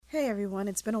everyone.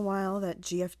 It's been a while that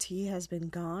GFT has been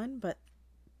gone, but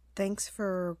thanks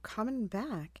for coming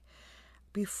back.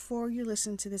 Before you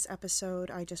listen to this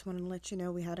episode, I just want to let you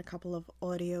know we had a couple of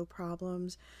audio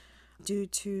problems due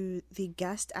to the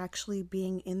guest actually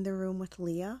being in the room with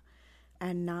Leah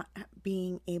and not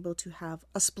being able to have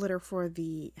a splitter for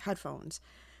the headphones.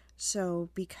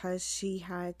 So because she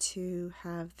had to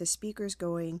have the speakers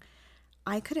going,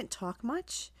 I couldn't talk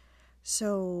much.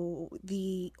 So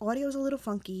the audio is a little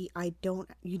funky.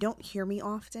 You don't hear me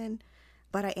often,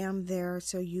 but I am there,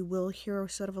 so you will hear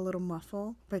sort of a little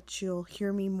muffle, but you'll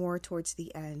hear me more towards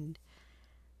the end.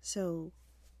 So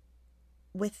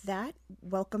with that,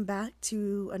 welcome back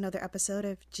to another episode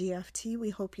of GFT. We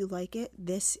hope you like it.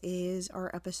 This is our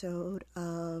episode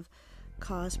of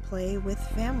Cosplay with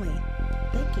Family.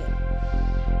 Thank you.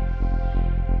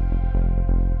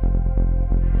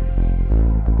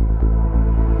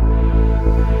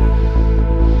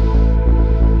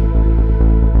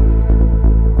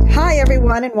 Hi,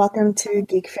 everyone, and welcome to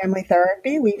Geek Family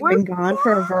Therapy. We've been gone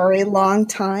for a very long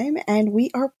time, and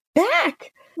we are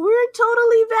back. We're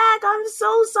totally back. I'm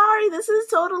so sorry. This is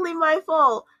totally my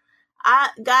fault.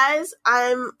 Guys,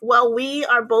 we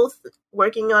are both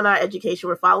working on our education.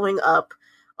 We're following up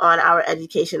on our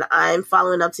education. I'm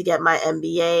following up to get my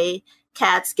MBA.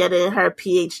 Kat's getting her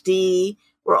PhD.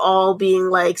 We're all being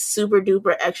like super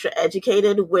duper extra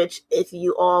educated, which if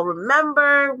you all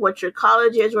remember what your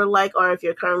college years were like, or if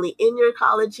you're currently in your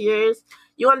college years,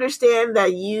 you understand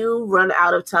that you run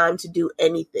out of time to do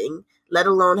anything, let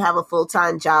alone have a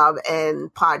full-time job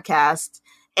and podcast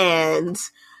and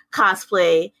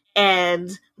cosplay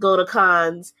and go to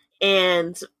cons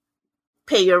and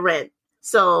pay your rent.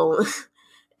 So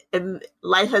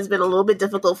life has been a little bit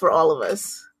difficult for all of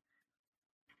us.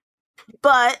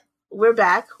 But we're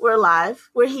back. We're alive.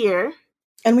 We're here.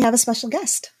 And we have a special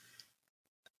guest.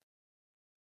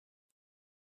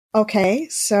 Okay,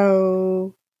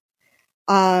 so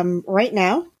right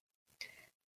now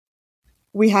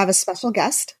we have a special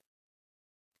guest.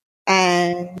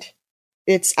 And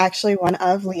it's actually one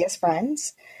of Leah's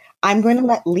friends. I'm going to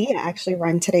let Leah actually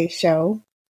run today's show.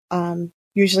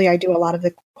 Usually I do a lot of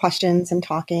the questions and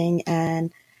talking,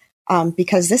 and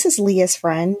because this is Leah's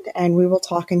friend, and we will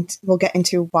talk and we'll get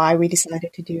into why we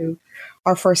decided to do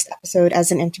our first episode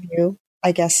as an interview,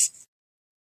 I guess.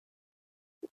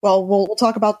 Well, we'll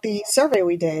talk about the survey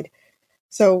we did.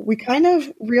 So we kind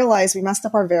of realized we messed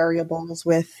up our variables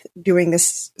with doing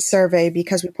this survey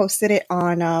because we posted it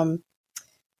on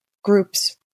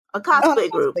groups. A cosplay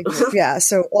group. Yeah,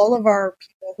 so all of our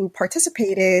people who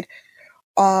participated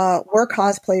were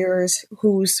cosplayers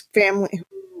whose family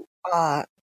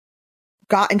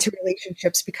got into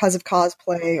relationships because of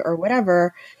cosplay or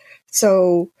whatever.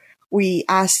 So we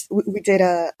did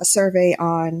a survey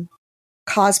on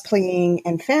cosplaying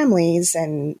and families,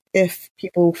 and if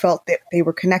people felt that they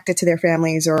were connected to their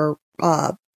families or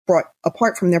brought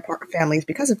apart from their families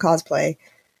because of cosplay.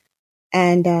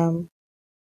 And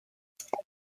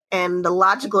the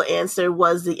logical answer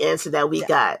was the answer that we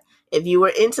got. If you were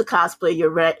into cosplay,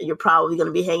 you're probably going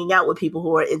to be hanging out with people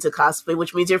who are into cosplay,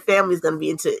 which means your family's going to be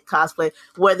into cosplay,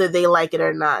 whether they like it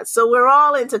or not. So we're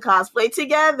all into cosplay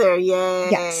together. Yay.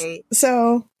 Yes.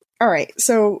 So, all right.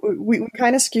 So we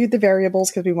kind of skewed the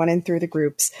variables because we went in through the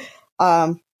groups.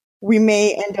 We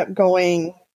may end up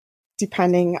going,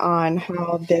 depending on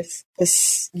how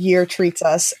this year treats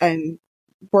us, and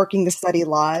working the study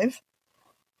live.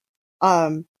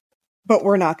 But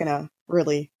we're not going to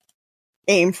really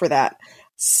aim for that.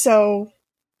 So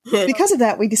because of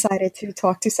that, we decided to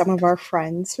talk to some of our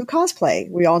friends who cosplay.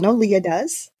 We all know Leah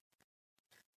does,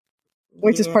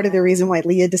 which is part of the reason why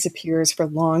Leah disappears for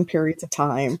long periods of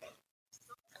time.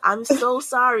 I'm so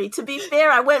sorry. To be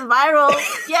fair, I went viral.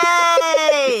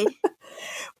 Yay!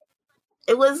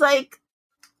 It was like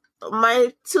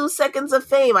my 2 seconds of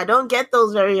fame. I don't get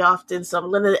those very often, so I'm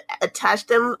going to attach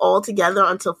them all together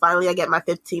until finally I get my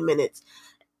 15 minutes.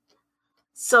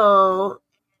 So,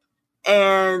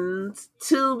 and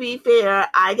to be fair,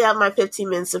 I got my 15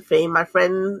 minutes of fame. My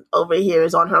friend over here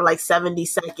is on her like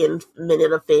 72nd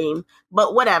minute of fame,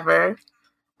 but whatever.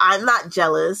 I'm not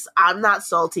jealous. I'm not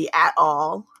salty at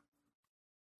all.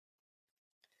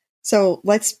 So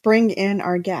let's bring in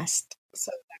our guest. So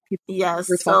that people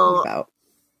we're talking about.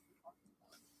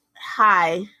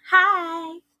 Hi,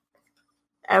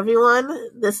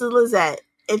 everyone. This is Lizette.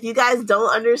 If you guys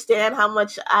don't understand how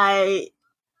much I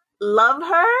love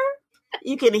her,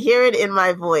 you can hear it in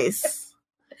my voice.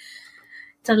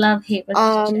 It's a love-hate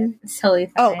relationship. It's totally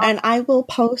fine. Oh, and I will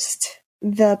post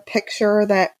the picture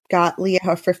that got Leah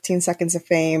her 15 seconds of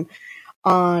fame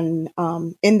on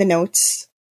in the notes,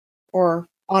 or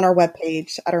on our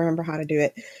webpage. I don't remember how to do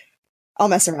it. I'll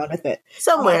mess around with it.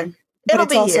 Somewhere. But It'll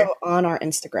it's be also here. on our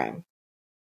Instagram.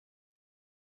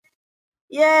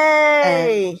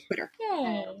 Yay! And Twitter.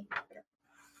 Yay.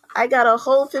 I got a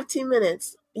whole 15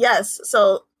 minutes. Yes.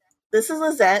 So this is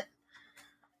Lizette.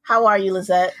 How are you,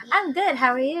 Lizette? I'm good.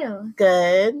 How are you?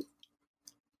 Good.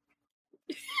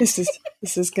 This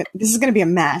is gonna be a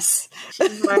mess.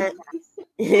 She's my...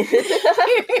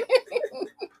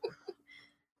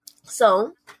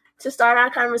 So, to start our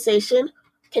conversation,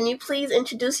 can you please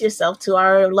introduce yourself to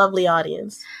our lovely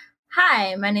audience?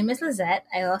 Hi, my name is Lizette.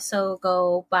 I also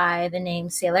go by the name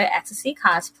Sailor Ecstasy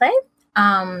Cosplay.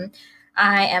 I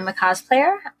am a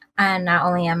cosplayer, and not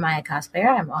only am I a cosplayer,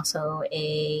 I'm also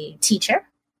a teacher.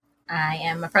 I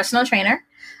am a personal trainer.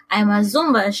 I'm a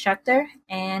Zumba instructor,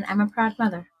 and I'm a proud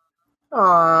mother.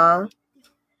 Aww.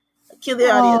 Cue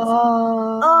the audience.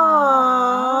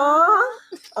 Aww.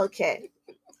 Okay.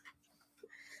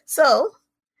 So,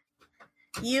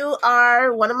 you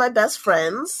are one of my best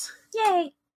friends.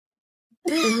 Yay!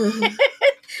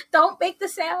 Don't make the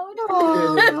sound.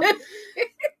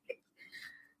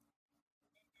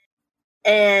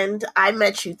 And I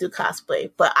met you through cosplay,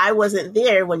 but I wasn't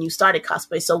there when you started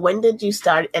cosplay. So when did you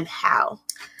start and how?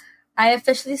 I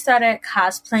officially started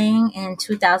cosplaying in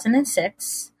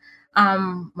 2006.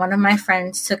 One of my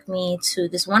friends took me to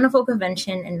this wonderful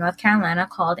convention in North Carolina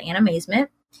called Animazement.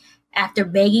 After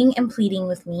begging and pleading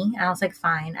with me, I was like,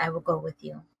 fine, I will go with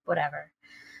you, whatever.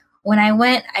 When I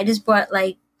went, I just brought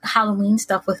like Halloween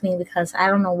stuff with me because I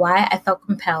don't know why I felt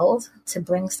compelled to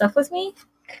bring stuff with me.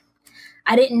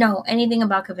 I didn't know anything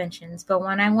about conventions, but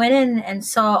when I went in and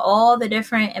saw all the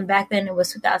different, and back then it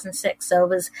was 2006, so it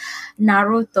was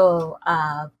Naruto,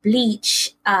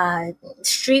 Bleach,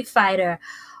 Street Fighter,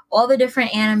 all the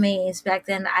different animes back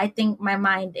then, I think my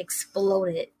mind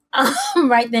exploded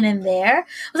right then and there. I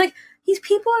was like, these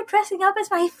people are dressing up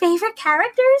as my favorite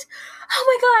characters? Oh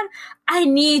my god, I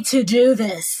need to do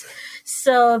this.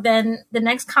 So then the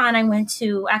next con I went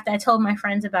to, after I told my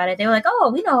friends about it, they were like,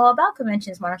 oh, we know all about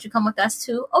conventions. Why don't you come with us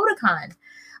to Otakon,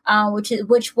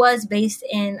 which was based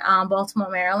in Baltimore,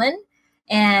 Maryland.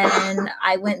 And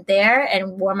I went there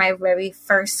and wore my very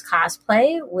first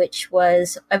cosplay, which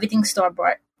was everything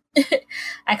store-bought.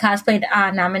 I cosplayed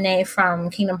Naminé from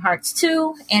Kingdom Hearts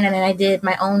 2, and then I did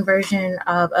my own version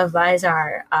of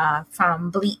Vizar from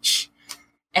Bleach,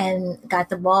 and got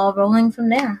the ball rolling from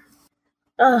there.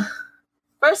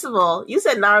 First of all, you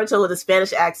said Naruto with a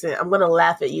Spanish accent. I'm going to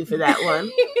laugh at you for that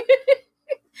one.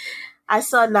 I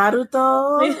saw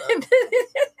Naruto.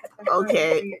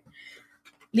 Okay.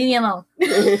 Leave me alone.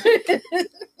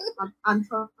 I'm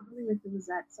talking with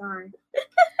Lizette. Sorry.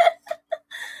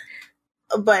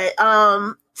 But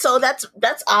so that's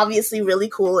obviously really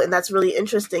cool, and that's really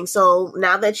interesting. So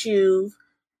now that you've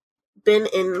been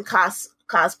in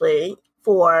cosplay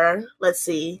for, let's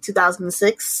see,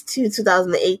 2006 to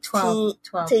 2018,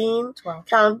 12.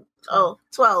 count,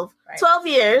 12. Right. 12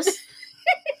 years.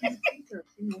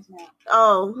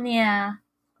 Oh. Yeah.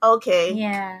 Okay.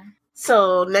 Yeah.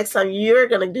 So next time you're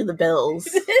going to do the bills.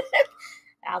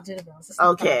 I'll do the bills.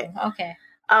 Okay. Okay.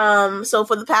 So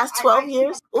for the past 12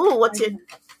 years, ooh, what's your...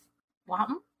 What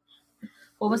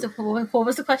was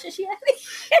the question she asked me?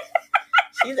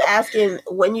 She's asking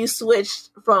when you switched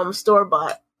from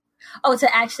store-bought. Oh,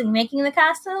 to actually making the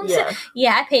costumes? Yeah.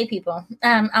 Yeah, I pay people.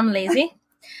 I'm lazy.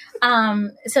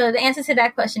 So the answer to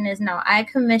that question is no. I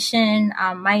commission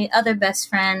my other best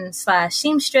friend /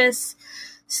 seamstress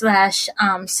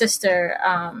 / sister,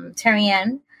 Terry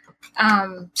Ann.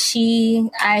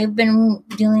 I've been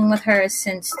dealing with her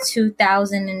since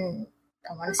 2000 and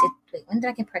I want to say, wait, when did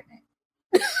I get pregnant?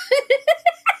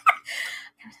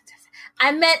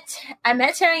 I met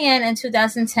Terry Ann in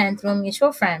 2010 through a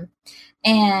mutual friend,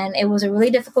 and it was a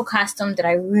really difficult costume that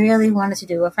I really wanted to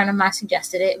do. A friend of mine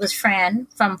suggested it. It was Fran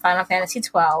from Final Fantasy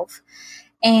 12,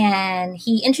 and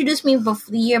he introduced me the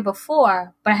year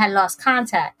before, but I had lost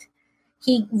contact.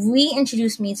 He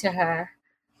reintroduced me to her.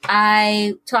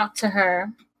 I talked to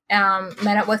her,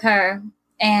 met up with her,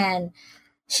 and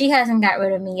she hasn't got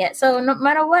rid of me yet. So no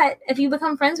matter what, if you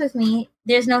become friends with me,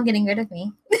 there's no getting rid of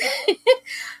me.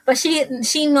 But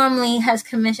she normally has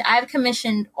I've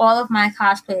commissioned all of my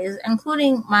cosplays,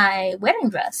 including my wedding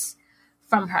dress,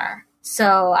 from her.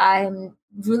 So I'm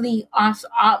really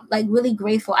really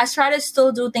grateful. I try to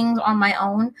still do things on my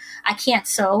own. I can't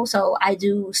sew, so I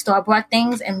do store-bought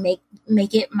things and make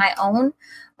it my own.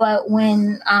 But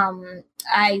when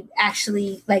I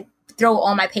actually throw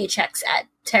all my paychecks at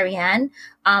Terry Ann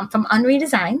from Unre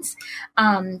Designs,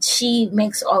 she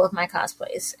makes all of my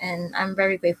cosplays, and I'm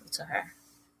very grateful to her.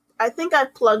 I think I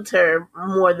plugged her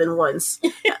more than once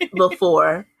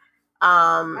before.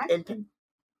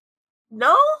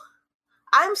 No,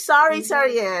 I'm sorry,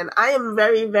 Tarianne. I am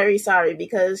very, very sorry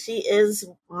because she is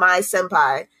my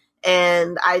senpai,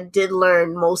 and I did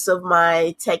learn most of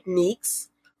my techniques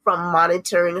from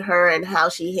monitoring her and how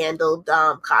she handled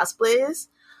cosplays.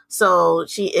 So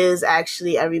she is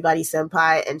actually everybody's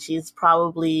senpai, and she's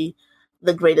probably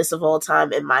the greatest of all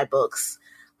time in my books.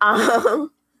 Mine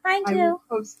too.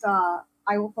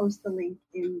 I will post the link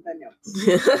in the notes.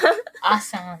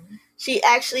 Awesome. She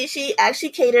actually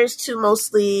caters to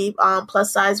mostly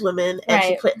plus size women,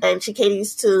 and Right. she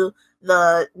caters to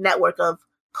the network of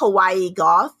kawaii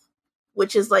goth,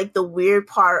 which is like the weird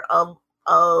part of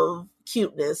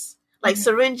cuteness, like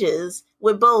syringes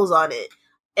with bows on it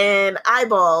and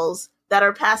eyeballs that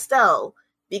are pastel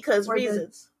because Or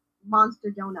reasons.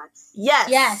 Monster donuts.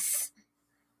 Yes.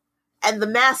 And the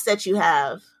mask that you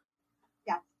have.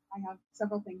 Yes, I have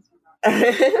several things from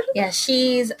her. Yeah,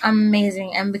 she's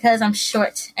amazing. And because I'm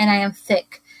short and I am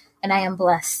thick and I am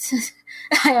blessed,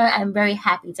 I'm very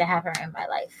happy to have her in my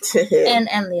life.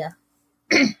 and Leah.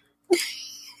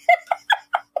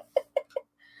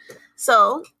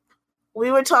 So, we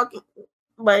were talking,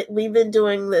 but we've been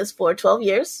doing this for 12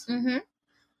 years. Mm-hmm.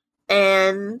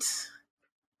 And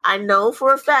I know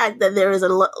for a fact that there is a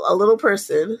little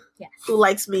person who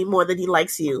likes me more than he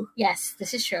likes you. Yes,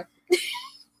 this is true.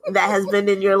 That has been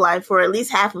in your life for at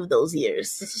least half of those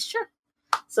years. This is true.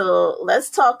 So let's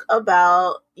talk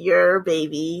about your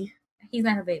baby. He's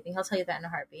not a baby. He'll tell you that in a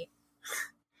heartbeat.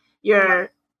 Your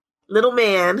little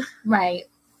man. Right.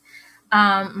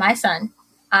 My son,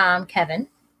 Kevin.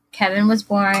 Kevin was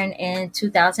born in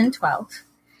 2012.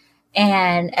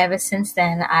 And ever since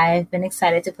then, I've been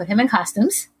excited to put him in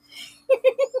costumes.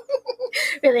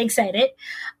 Really excited.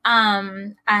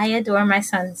 I adore my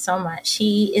son so much.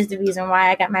 He is the reason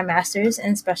why I got my master's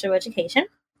in special education.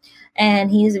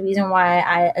 And he is the reason why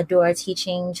I adore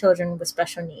teaching children with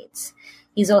special needs.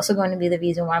 He's also going to be the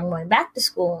reason why I'm going back to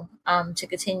school to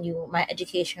continue my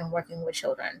education working with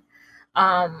children.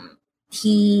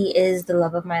 He is the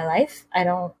love of my life.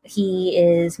 He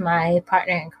is my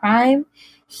partner in crime.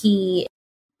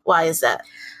 Why is that?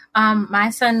 My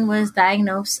son was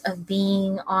diagnosed of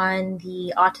being on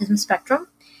the autism spectrum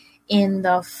in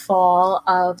the fall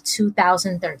of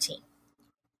 2013.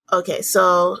 Okay,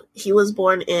 so he was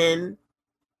born in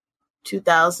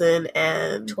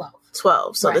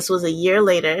 2012. So this was a year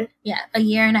later. Yeah, a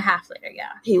year and a half later,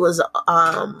 yeah. He was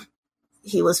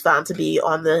found to be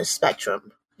on the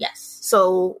spectrum. Yes.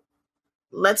 So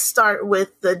let's start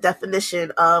with the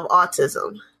definition of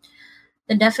autism.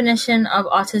 The definition of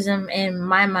autism in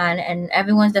my mind, and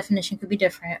everyone's definition could be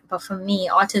different, but for me,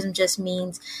 autism just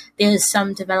means there's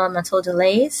some developmental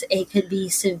delays. It could be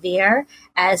severe,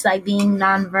 as like being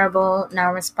nonverbal,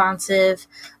 non-responsive,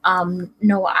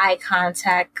 no eye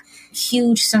contact,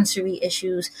 huge sensory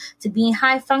issues, to being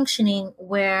high functioning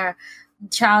where the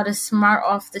child is smart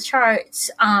off the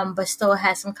charts, but still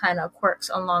has some kind of quirks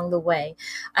along the way.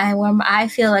 And where I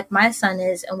feel like my son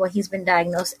is, and what he's been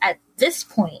diagnosed at this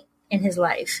point in his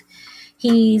life,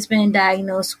 he's been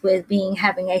diagnosed with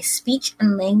having a speech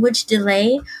and language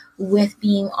delay with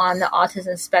being on the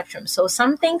autism spectrum. So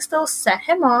some things still set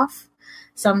him off.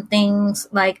 Some things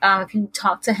like if you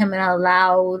talk to him in a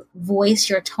loud voice,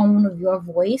 your tone of your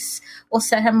voice will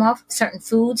set him off. Certain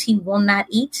foods he will not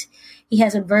eat. He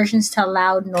has aversions to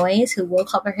loud noise. He will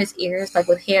cover his ears, like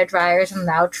with hair dryers and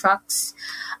loud trucks.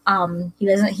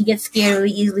 He gets scared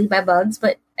really easily by bugs,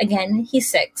 but again, he's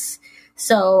 6.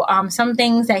 So some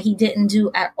things that he didn't do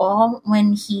at all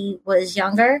when he was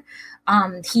younger,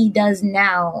 he does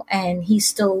now, and he's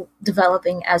still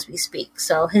developing as we speak.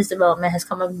 So his development has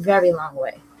come a very long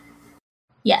way.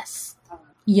 Yes.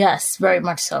 Yes, very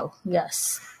much so.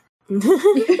 Yes.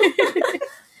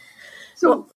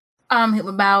 So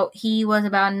he was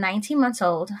about 19 months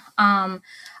old.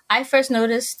 I first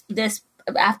noticed this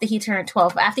after he turned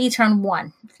 12, after he turned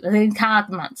 1. Let me count out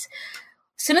the months.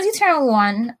 As soon as he turned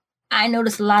 1, I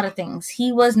noticed a lot of things.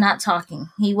 He was not talking.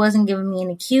 He wasn't giving me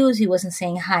any cues. He wasn't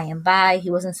saying hi and bye. He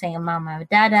wasn't saying mama or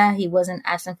dada. He wasn't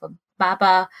asking for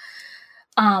baba.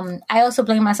 I also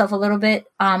blame myself a little bit.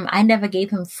 I never gave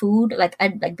him food, like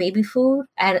baby food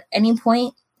at any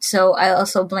point. So I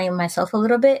also blame myself a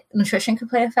little bit. Nutrition could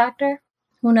play a factor.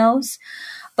 Who knows?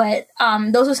 But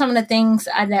those were some of the things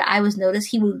that I was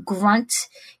noticed. He would grunt.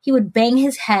 He would bang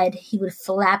his head. He would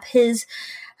flap his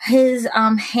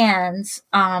hands.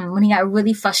 When he got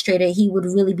really frustrated, he would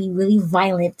really be really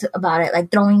violent about it, like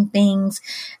throwing things,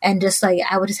 and just like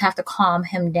I would just have to calm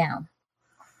him down.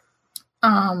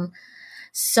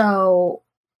 So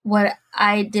what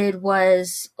I did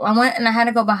was I went and I had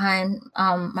to go behind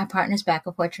my partner's back,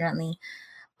 unfortunately.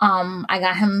 I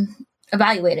got him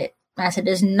evaluated. And I said,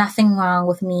 there's nothing wrong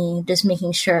with me just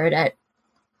making sure that,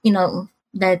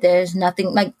 that there's nothing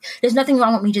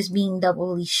wrong with me just being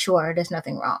doubly sure there's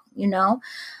nothing wrong,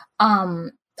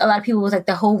 A lot of people was like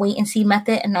the whole wait and see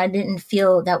method, and I didn't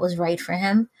feel that was right for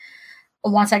him.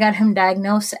 Once I got him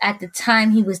diagnosed, at the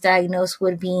time he was diagnosed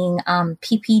with being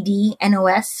PPD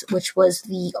NOS, which was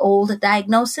the old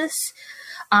diagnosis.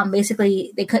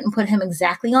 Basically, they couldn't put him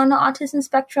exactly on the autism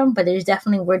spectrum, but there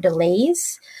definitely were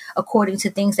delays according to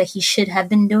things that he should have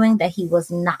been doing that he was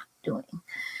not doing.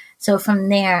 So from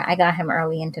there, I got him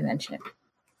early intervention.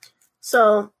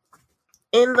 So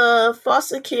in the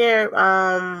foster care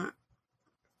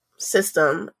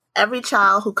system, every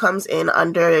child who comes in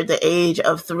under the age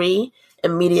of 3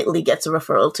 immediately gets a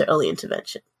referral to early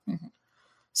intervention. Mm-hmm.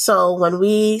 So when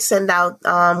we send out,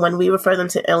 when we refer them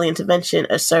to early intervention,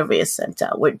 a survey is sent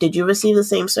out. Did you receive the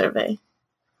same survey?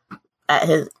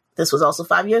 This was also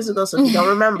 5 years ago, so if you don't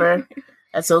remember,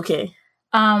 that's okay.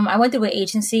 I went through an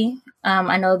agency.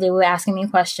 I know they were asking me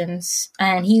questions,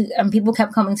 and people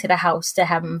kept coming to the house to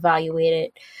have him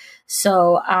evaluated.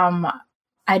 So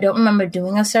I don't remember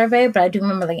doing a survey, but I do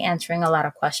remember answering a lot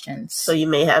of questions. So you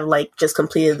may have just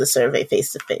completed the survey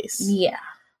face to face. Yeah.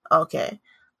 Okay.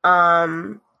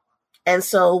 And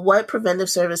so what preventive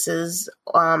services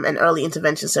and early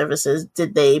intervention services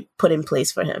did they put in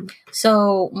place for him?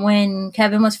 So when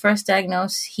Kevin was first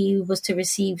diagnosed, he was to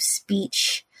receive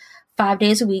speech 5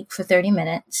 days a week for 30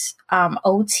 minutes,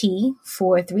 OT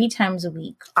for 3 times a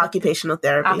week. Occupational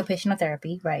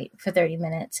therapy, right, for 30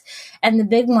 minutes. And the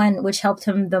big one, which helped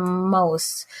him the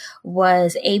most,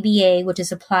 was ABA, which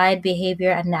is Applied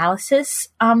Behavior Analysis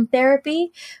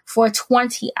therapy, for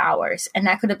 20 hours. And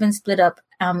that could have been split up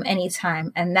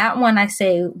anytime. And that one, I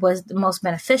say, was the most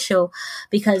beneficial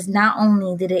because not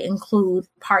only did it include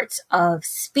parts of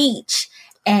speech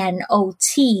and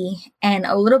OT and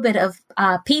a little bit of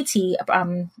PT,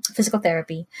 physical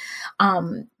therapy.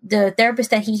 The therapist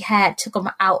that he had took him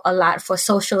out a lot for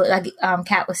social, like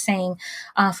Kat was saying,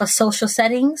 for social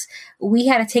settings. We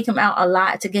had to take him out a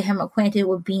lot to get him acquainted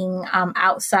with being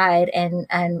outside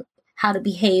and how to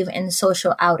behave in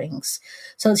social outings.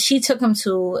 So she took him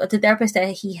to the therapist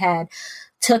that he had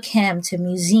took him to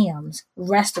museums,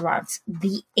 restaurants,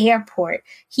 the airport.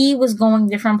 He was going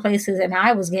different places and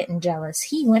I was getting jealous.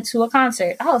 He went to a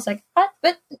concert. I was like, what?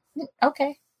 But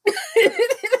okay.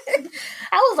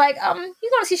 I was like, you going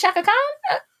to see Shaka Khan?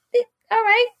 All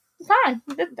right, fine.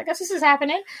 I guess this is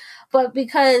happening. But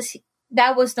because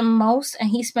that was the most,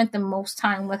 and he spent the most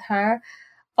time with her,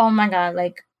 oh my God,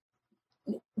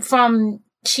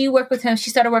 she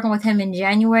started working with him in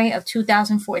January of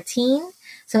 2014.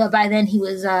 So by then he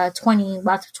was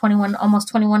 21, almost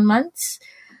 21 months.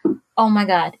 Oh my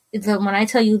God. When I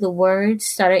tell you the words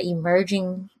started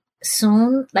emerging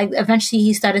soon, eventually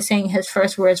he started saying his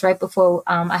first words right before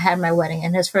I had my wedding.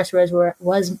 And his first words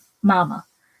was mama.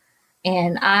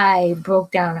 And I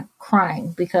broke down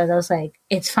crying because I was like,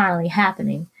 it's finally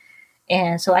happening.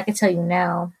 And so I can tell you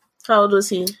now. How old was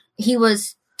he? He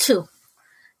was 2.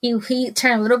 He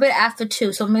turned a little bit after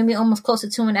 2. So maybe almost close to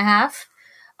 2.5.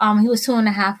 He was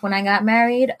 2.5 when I got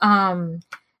married. And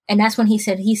that's when he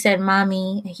said,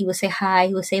 mommy, he would say hi,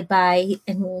 he would say bye.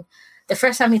 And the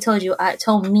first time he told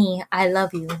me, I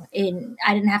love you. And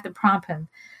I didn't have to prompt him.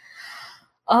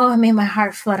 Oh, it made my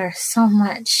heart flutter so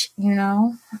much,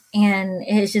 and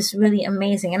it's just really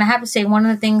amazing. And I have to say, one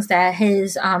of the things that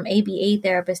his ABA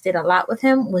therapist did a lot with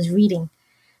him was reading.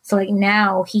 So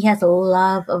now he has a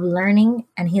love of learning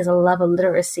and he has a love of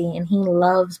literacy and he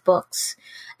loves books.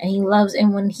 And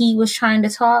when he was trying to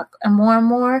talk and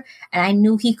more, and I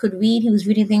knew he could read, he was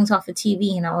reading things off of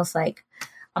TV, and I was like,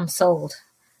 I'm sold.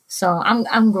 So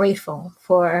I'm grateful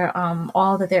for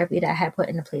all the therapy that I had put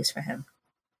into place for him.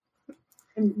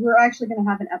 And we're actually going to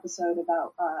have an episode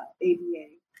about ABA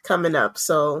coming up.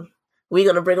 So we're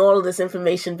going to bring all of this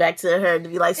information back to her to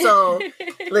be like, so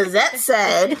Lizette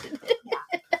said.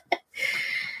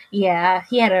 Yeah,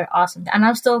 he had an awesome time. And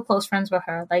I'm still close friends with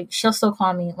her. She'll still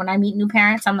call me. When I meet new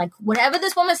parents, I'm like, whatever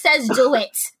this woman says, do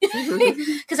it.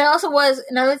 Because I also was,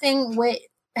 another thing with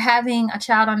having a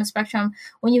child on the spectrum,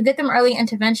 when you get them early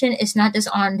intervention, it's not just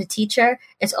on the teacher,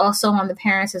 it's also on the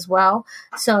parents as well.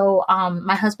 So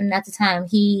my husband at the time,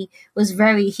 he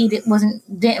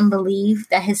didn't believe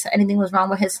that anything was wrong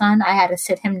with his son. I had to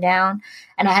sit him down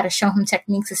and I had to show him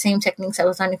techniques, the same techniques I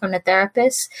was learning from the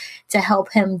therapist, to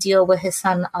help him deal with his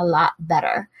son a lot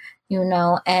better.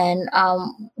 and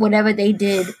whatever they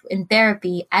did in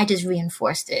therapy, I just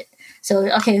reinforced it. So,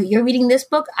 okay, you're reading this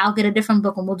book, I'll get a different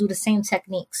book and we'll do the same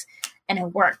techniques. And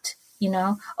it worked,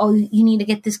 Oh, you need to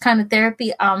get this kind of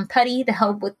therapy, putty to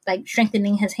help with like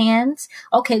strengthening his hands.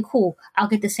 Okay, cool. I'll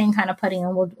get the same kind of putty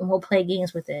and we'll play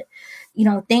games with it.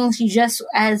 Things you just,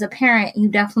 as a parent, you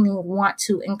definitely want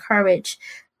to encourage.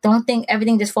 Don't think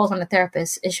everything just falls on the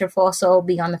therapist. It should also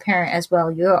be on the parent as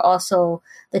well. You're also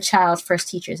the child's first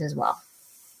teachers as well.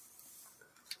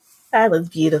 That was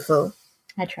beautiful.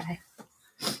 I try.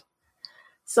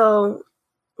 So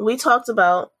we talked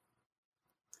about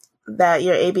that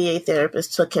your ABA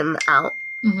therapist took him out.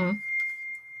 Mm-hmm.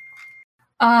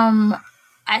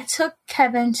 I took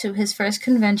Kevin to his first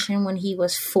convention when he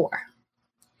was 4.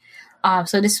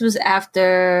 So this was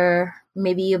after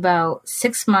maybe about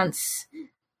 6 months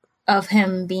of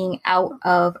him being out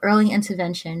of early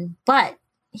intervention, but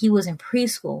he was in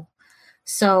preschool.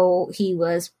 So he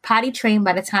was potty trained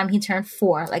by the time he turned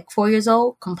 4, like 4 years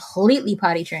old, completely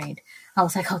potty trained. I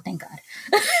was like, oh, thank God.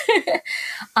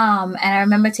 And I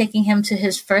remember taking him to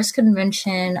his first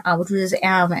convention, which was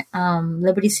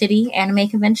Liberty City Anime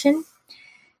Convention.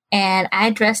 And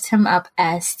I dressed him up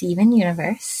as Steven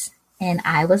Universe, and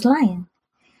I was Lion.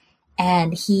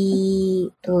 And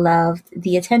he loved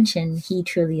the attention. He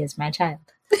truly is my child.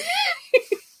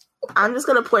 I'm just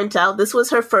going to point out, this was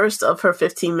her first of her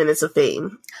 15 minutes of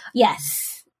fame.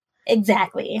 Yes,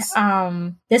 exactly.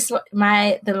 The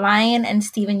Lion and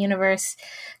Steven Universe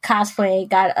cosplay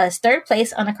got us 3rd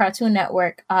place on the Cartoon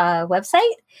Network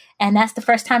website. And that's the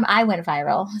first time I went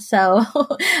viral. So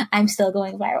I'm still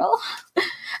going viral.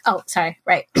 Oh, sorry.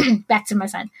 Right. Back to my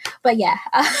son. But yeah.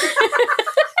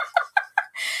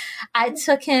 I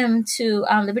took him to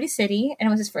Liberty City, and it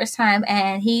was his first time,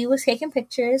 and he was taking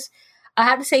pictures. I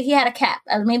have to say he had a cap.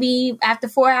 Maybe after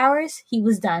 4 hours, he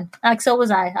was done. Like, so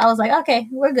was I. I was like, okay,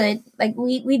 we're good. Like,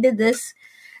 we did this.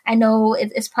 I know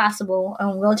it's possible,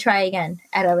 and we'll try again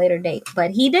at a later date.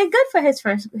 But he did good for his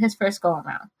first go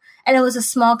around, and it was a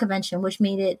small convention, which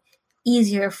made it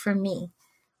easier for me.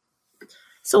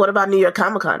 So what about New York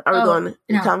Comic Con? Are we going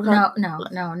to Comic Con?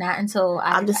 No, not until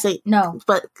I'm just saying. No,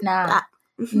 but nah.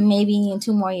 Maybe in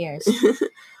 2 more years.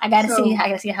 I gotta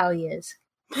see how he is.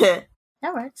 That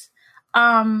works.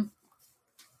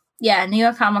 Yeah, New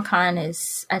York Comic Con I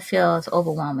feel it's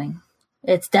overwhelming.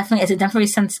 It's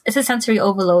a sensory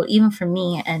overload even for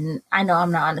me, and I know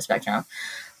I'm not on the spectrum,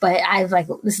 but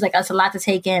it's a lot to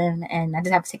take in, and I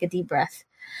just have to take a deep breath.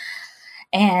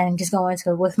 And just going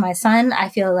to with my son, I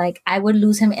feel like I would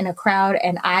lose him in a crowd,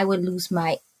 and I would lose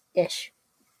my ish.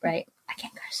 Right? I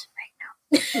can't curse.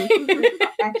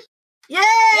 Yay!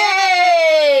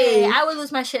 I would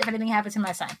lose my shit if anything happened to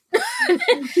my son.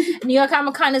 New York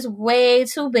Comic Con is way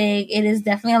too big. It is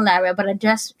definitely elaborate, but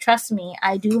trust me,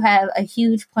 I do have a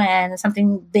huge plan,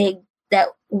 something big that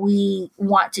we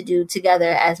want to do together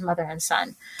as mother and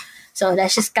son. So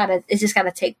it's just gotta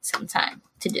take some time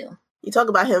to do. You talk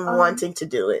about him wanting to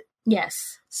do it.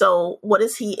 Yes. So what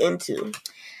is he into?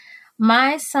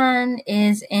 My son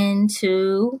is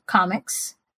into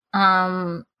comics.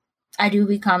 I do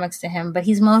read comics to him, but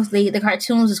he's mostly the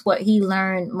cartoons is what he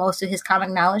learned most of his comic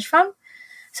knowledge from.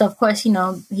 So of course,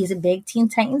 he's a big Teen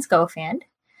Titans Go fan.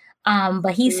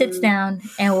 But he sits down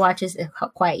and watches.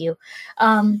 Quiet you.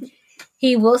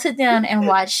 He will sit down and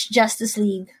watch Justice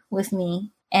League with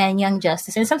me and Young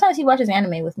Justice, and sometimes he watches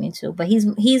anime with me too. But he's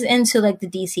into like the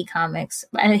DC comics,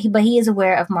 but he is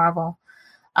aware of Marvel.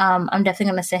 I'm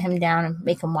definitely gonna sit him down and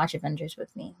make him watch Avengers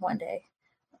with me one day.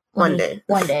 One day.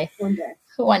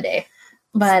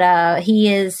 But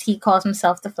he calls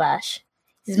himself the Flash.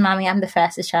 He says, "Mommy, I'm the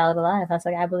fastest child alive." I was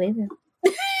like, I believe you.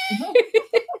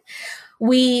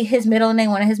 One of his middle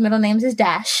names is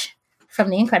Dash from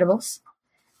The Incredibles.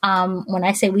 When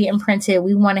I say we imprinted,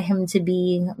 we want him to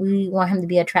be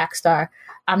a track star.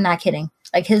 I'm not kidding.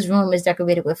 Like, his room is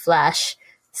decorated with Flash,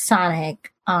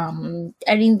 Sonic,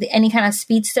 any kind of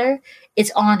speedster.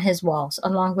 It's on his walls,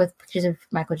 along with pictures of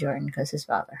Michael Jordan, because his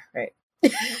father, right?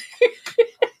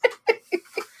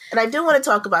 And I do want to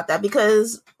talk about that,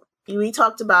 because we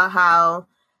talked about how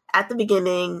at the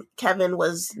beginning Kevin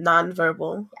was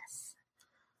nonverbal. Yes.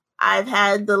 I've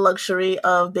had the luxury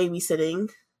of babysitting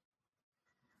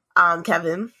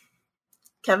Kevin.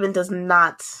 Kevin does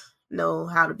not know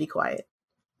how to be quiet.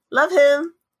 Love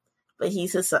him, but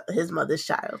he's his mother's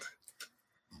child.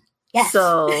 Yes.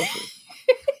 So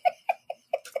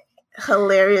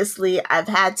hilariously, I've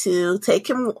had to take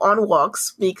him on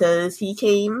walks, because he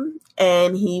came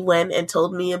and he went and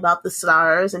told me about the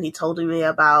stars, and he told me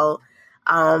about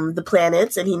the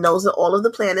planets, and he knows all of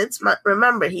the planets.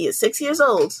 Remember, he is 6 years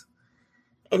old,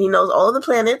 And he knows all the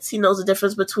planets. He knows the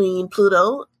difference between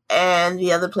Pluto and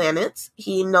the other planets.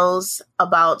 He knows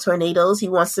about tornadoes. He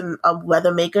wants him a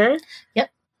weather maker. Yep.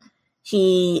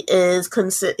 He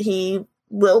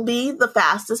will be the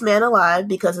fastest man alive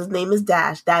because his name is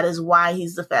Dash. That is why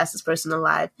he's the fastest person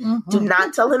alive. Mm-hmm. Do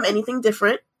not tell him anything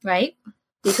different. Right.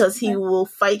 Because he will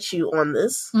fight you on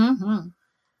this. Mm-hmm.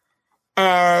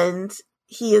 And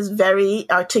he is very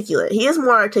articulate. He is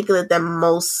more articulate than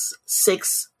most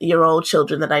 6-year-old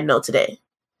children that I know today.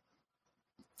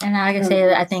 And like I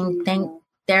say, I thank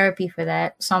therapy for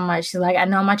that so much. Like, I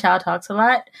know my child talks a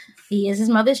lot. He is his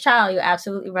mother's child. You're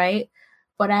absolutely right.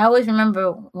 But I always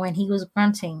remember when he was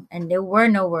grunting and there were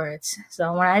no words.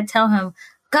 So when I tell him,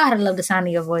 God, I love the sound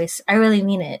of your voice, I really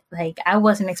mean it. Like, I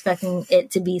wasn't expecting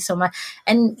it to be so much.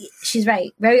 And she's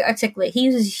right. Very articulate. He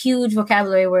uses huge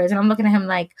vocabulary words. And I'm looking at him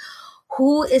like,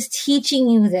 who is teaching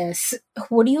you this?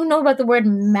 What do you know about the word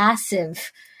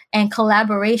massive and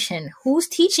collaboration? Who's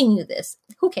teaching you this?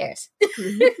 Who cares?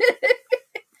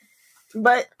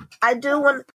 But I do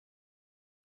want...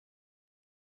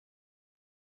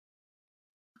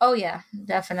 Oh, yeah,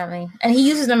 definitely. And he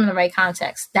uses them in the right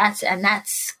context.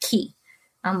 That's key.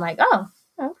 I'm like, oh,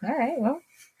 all right, well,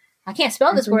 I can't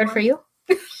spell this word for you.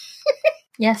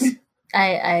 Yes,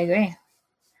 I agree.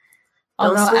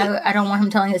 Although I don't want him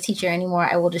telling his teacher anymore,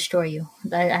 I will destroy you.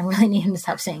 I really need him to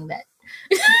stop saying that.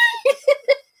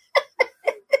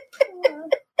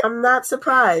 I'm not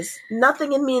surprised.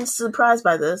 Nothing in me is surprised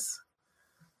by this.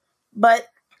 But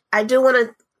I do want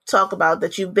to talk about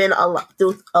that you've been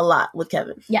through a lot with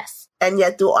Kevin. Yes. And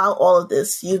yet throughout all of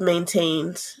this, you've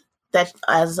maintained that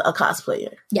as a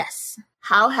cosplayer. Yes.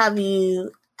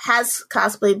 Has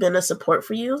cosplay been a support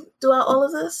for you throughout all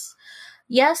of this?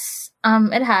 Yes,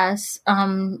 it has.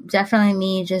 Definitely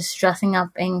me just dressing up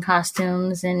in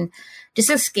costumes and just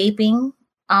escaping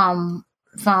from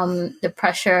the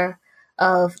pressure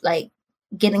of like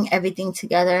getting everything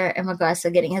together in regards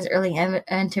to getting his early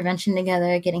intervention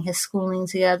together, getting his schooling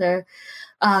together.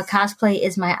 Cosplay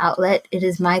is my outlet. It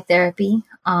is my therapy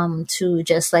to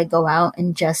just like go out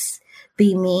and just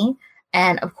be me.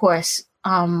 And of course,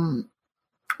 when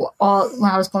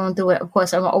I was going through it, of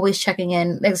course, I'm always checking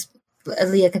in.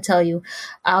 As Leah could tell you,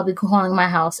 I'll be calling my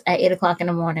house at 8:00 in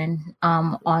the morning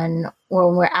when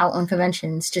we're out on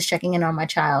conventions, just checking in on my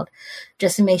child,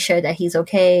 just to make sure that he's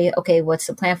okay. Okay, what's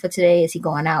the plan for today? Is he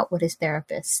going out with his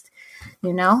therapist?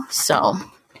 You know? So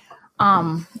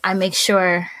I make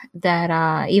sure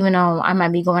that even though I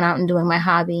might be going out and doing my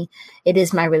hobby, it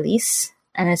is my release.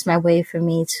 And it's my way for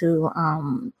me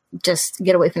to just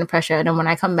get away from the pressure. And then when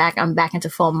I come back, I'm back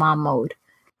into full mom mode.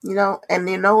 You know, and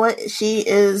you know what? She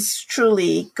is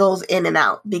truly goes in and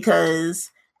out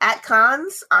because at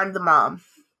cons, I'm the mom.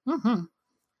 Mm-hmm.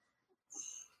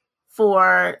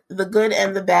 For the good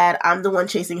and the bad, I'm the one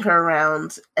chasing her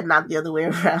around and not the other way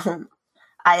around.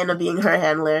 I end up being her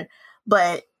handler.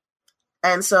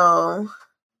 And so,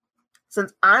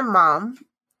 since I'm mom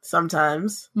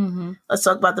sometimes, let's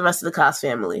talk about the rest of the Cos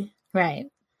family. Right.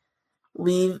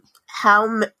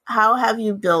 How have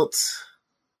you built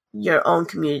your own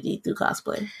community through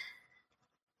cosplay?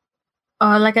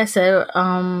 Like I said,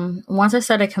 once I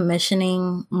started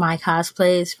commissioning my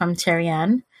cosplays from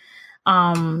Terrianne,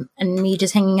 and me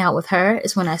just hanging out with her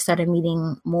is when I started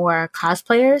meeting more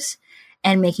cosplayers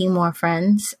and making more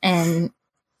friends. And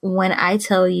when I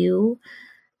tell you,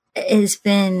 it's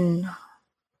been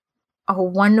a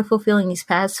wonderful feeling these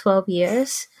past 12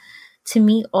 years to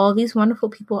meet all these wonderful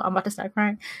people. I'm about to start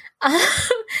crying.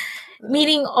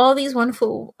 Meeting all these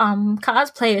wonderful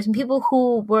cosplayers and people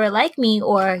who were like me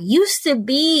or used to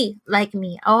be like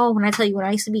me. Oh, when I tell you, when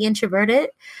I used to be introverted,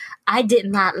 I did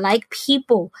not like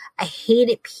people. I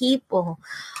hated people.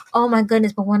 Oh my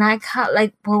goodness. But when I got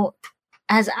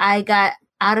as I got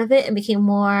out of it and became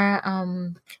more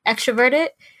extroverted,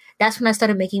 that's when I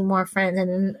started making more friends.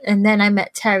 And then I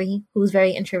met Terry, who's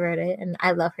very introverted, and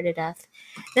I love her to death.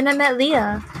 Then I met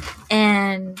Leah,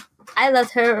 and I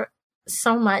loved her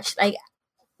so much. Like,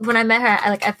 when I met her,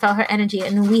 I felt her energy,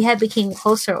 and we had became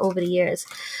closer over the years.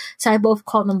 So I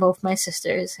called them both my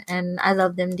sisters, and I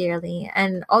love them dearly.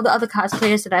 And all the other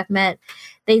cosplayers that I've met,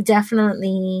 they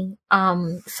definitely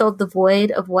filled the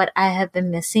void of what I have been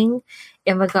missing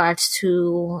in regards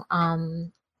to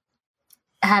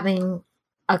having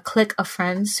a clique of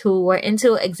friends who were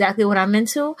into exactly what I'm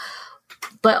into,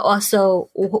 but also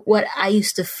what I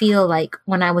used to feel like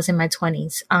when I was in my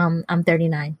 20s. I'm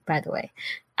 39, by the way.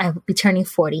 I will be turning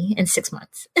 40 in 6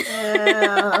 months.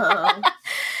 Yeah.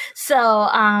 So,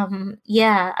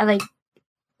 yeah,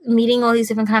 meeting all these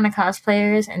different kind of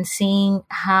cosplayers and seeing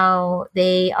how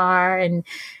they are and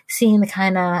seeing the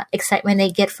kind of excitement they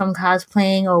get from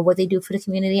cosplaying or what they do for the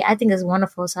community, I think is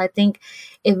wonderful. So I think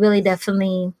it really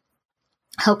definitely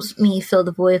helps me fill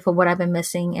the void for what I've been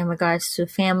missing in regards to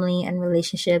family and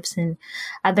relationships. And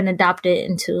I've been adopted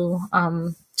into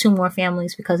 2 more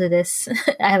families because of this.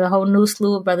 I have a whole new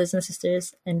slew of brothers and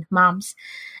sisters and moms,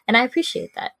 and I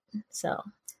appreciate that. So,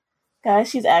 guys,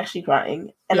 she's actually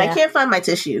crying, and Yeah. I can't find my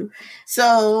tissue.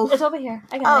 So it's over here.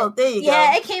 I got it. there you go.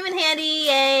 Yeah, it came in handy.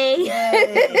 Yay!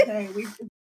 Yay. Okay,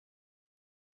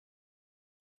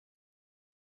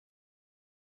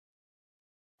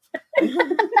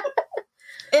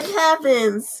 It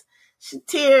happens.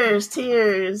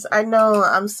 Tears. I know.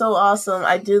 I'm so awesome.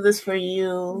 I do this for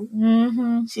you.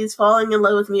 Mm-hmm. She's falling in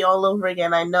love with me all over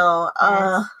again. I know.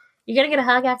 Yes. You're gonna get a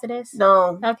hug after this?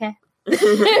 No. Okay.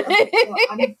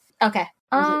 well, Okay.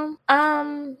 No.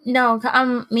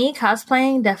 Me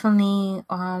cosplaying definitely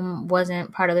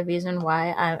wasn't part of the reason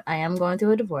why I am going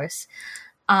through a divorce.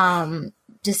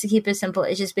 Just to keep it simple,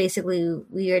 it's just basically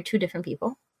we are 2 different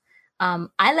people.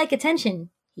 I like attention.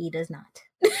 He does not.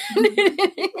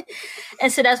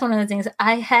 And so that's one of the things.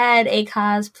 I had a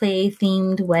cosplay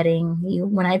themed wedding.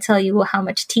 When I tell you how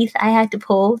much teeth I had to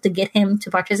pull to get him to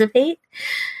participate,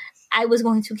 I was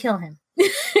going to kill him.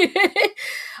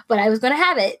 But I was going to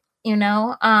have it, you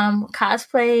know.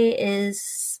 Cosplay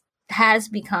has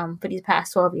become, for these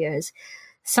past 12 years,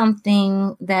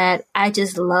 something that I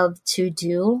just love to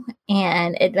do.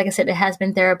 And it, like I said, it has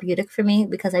been therapeutic for me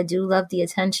because I do love the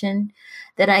attention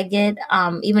that I get.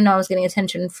 Even though I was getting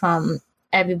attention from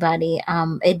everybody,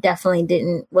 it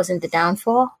definitely wasn't the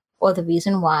downfall or the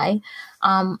reason why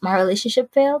my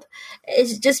relationship failed.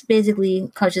 It's just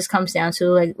basically just comes down to,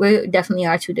 like, we definitely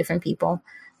are 2 different people.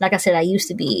 Like I said, I used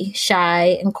to be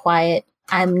shy and quiet.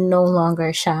 I'm no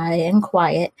longer shy and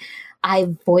quiet.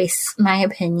 I voice my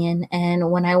opinion,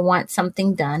 and when I want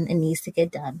something done, it needs to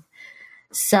get done.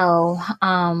 So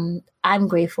I'm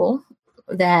grateful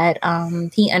that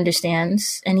he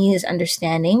understands, and he is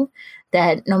understanding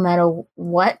that no matter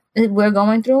what we're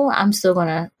going through, I'm still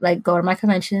gonna go to my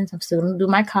conventions. I'm still gonna do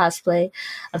my cosplay.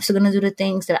 I'm still gonna do the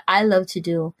things that I love to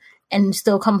do, and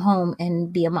still come home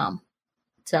and be a mom.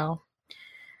 So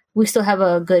we still have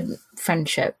a good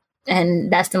friendship,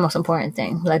 and that's the most important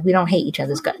thing. We don't hate each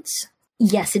other's guts.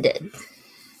 Yes, it did.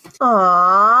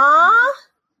 Aww.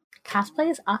 Cosplay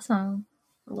is awesome.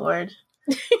 Lord.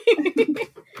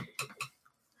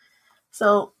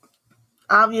 So,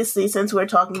 obviously, since we're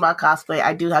talking about cosplay,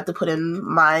 I do have to put in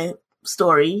my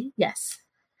story. Yes.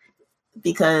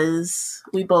 Because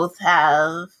we both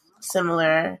have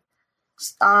similar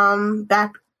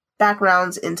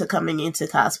backgrounds into coming into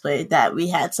cosplay, that we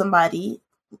had somebody,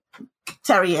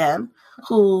 Terry Ann,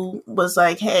 who was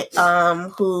like, hey,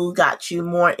 who got you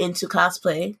more into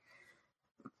cosplay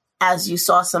as you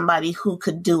saw somebody who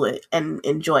could do it and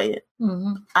enjoy it.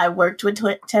 Mm-hmm. I worked with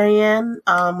Terry Ann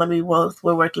when we both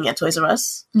were working at Toys R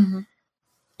Us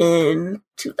in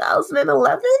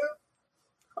 2011.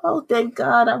 Oh, thank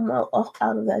God I'm all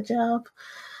out of that job.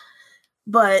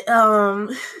 But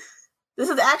this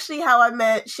is actually how I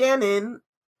met Shannon,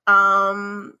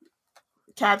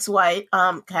 Kat's husband.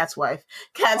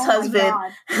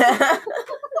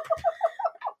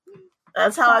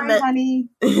 That's how I met. Honey.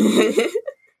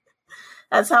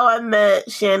 That's how I met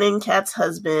Shannon, Kat's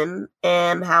husband,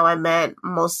 and how I met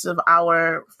most of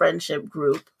our friendship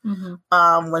group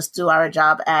was through our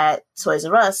job at Toys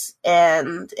R Us,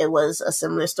 and it was a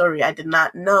similar story. I did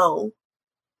not know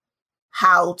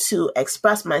how to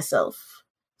express myself,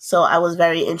 so I was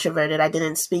very introverted. I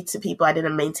didn't speak to people. I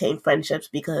didn't maintain friendships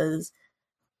because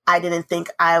I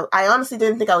honestly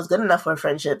didn't think I was good enough for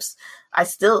friendships.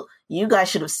 You guys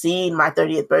should have seen my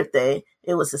 30th birthday.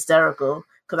 It was hysterical.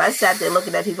 Because I sat there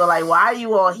looking at people like, why are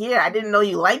you all here? I didn't know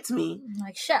you liked me.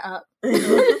 Shut up.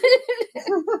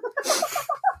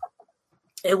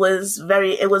 It was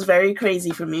very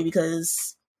crazy for me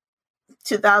because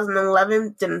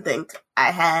 2011, didn't think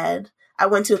I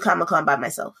went to a Comic-Con by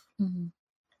myself.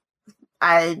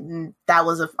 That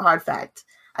was a hard fact.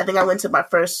 I think I went to my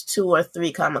first 2 or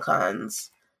 3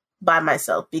 Comic-Cons by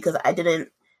myself because I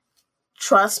didn't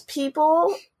trust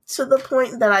people to the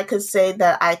point that I could say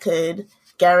that I could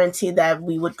guarantee that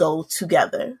we would go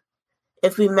together.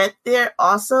 If we met there,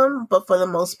 awesome, but for the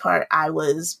most part, I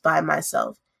was by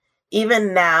myself.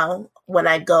 Even now, when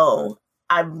I go,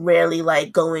 I rarely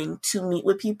like going to meet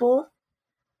with people.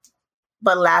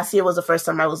 But last year was the first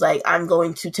time I was like, I'm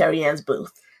going to Terry Ann's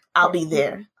booth. I'll be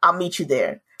there. I'll meet you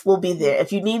there. We'll be there.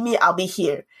 If you need me, I'll be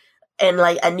here. And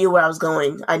like, I knew where I was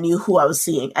going. I knew who I was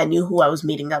seeing. I knew who I was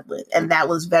meeting up with. And that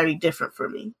was very different for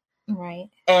me. Right.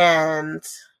 And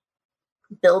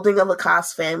building of a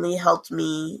cos family helped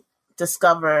me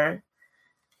discover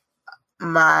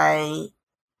my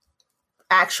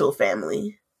actual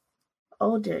family.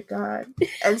 Oh dear God.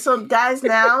 And so guys,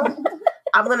 now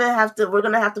we're gonna have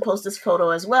to post this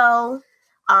photo as well.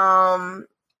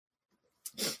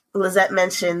 Lizette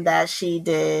mentioned that she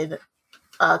did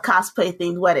a cosplay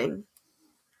themed wedding.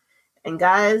 And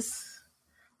guys,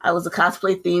 I was a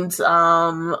cosplay themed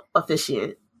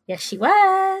officiant. Yes, she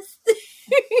was.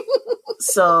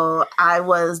 So I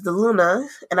was the Luna,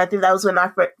 and I think that was when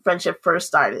our friendship first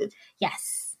started.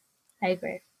 Yes, I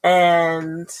agree.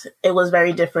 And it was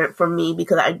very different for me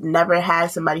because I never had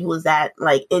somebody who was that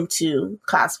like into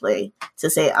cosplay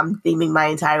to say I'm theming my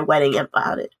entire wedding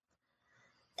about it,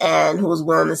 and who was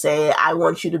willing to say I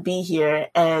want you to be here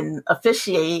and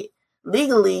officiate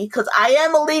legally, because I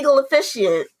am a legal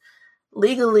officiant,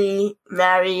 legally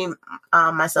marry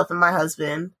myself and my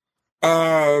husband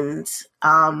and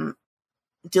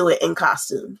do it in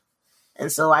costume.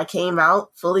 And so I came out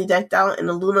fully decked out in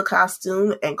a Luna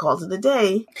costume and called it a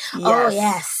day. Yes. Oh,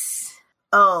 yes.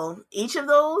 Oh, each of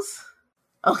those?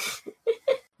 Okay.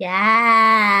 Yes.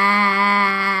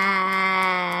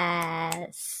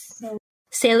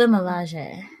 Sailor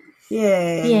Melage.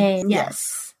 Yay. Yay.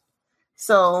 Yes.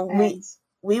 So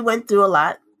we went through a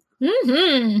lot.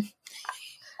 Mm-hmm.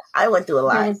 I went through a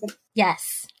lot.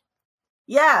 Yes.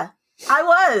 Yeah, I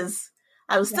was.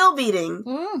 I was still beating.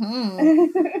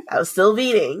 Mm-hmm. I was still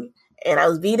beating. And I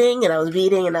was beating, and I was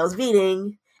beating, and I was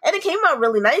beating. And it came out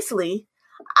really nicely.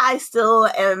 I still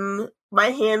am, my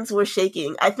hands were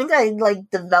shaking. I think I like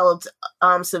developed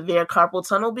severe carpal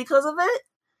tunnel because of it.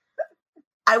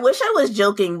 I wish I was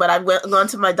joking, but I've gone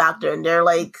to my doctor and they're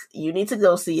like, you need to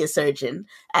go see a surgeon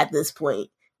at this point.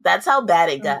 That's how bad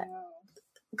it got.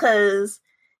 Because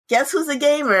guess who's a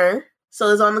gamer? So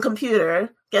is on the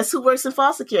computer. Guess who works in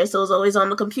foster care? So is always on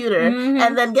the computer. Mm-hmm.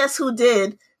 And then guess who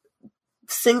did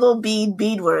single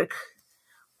beadwork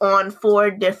on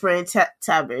 4 different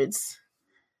tabards?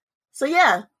 So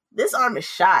yeah, this arm is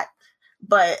shot.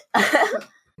 But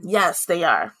yes, they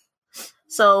are.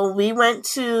 So we went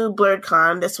to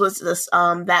BlurredCon. This was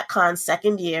that con's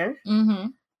second year.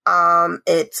 Mm-hmm.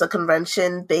 It's a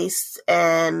convention based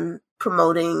and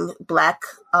promoting Black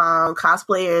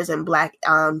cosplayers and Black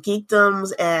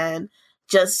geekdoms and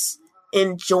just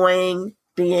enjoying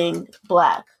being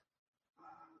Black.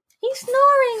 He's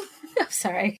snoring. I'm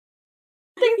sorry.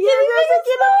 Yeah, there's a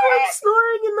kid like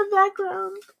snoring in the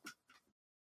background.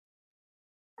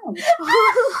 Oh.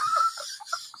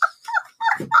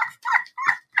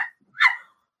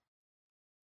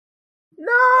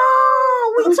 No,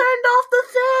 we turned off the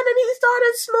fan and he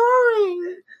started snoring.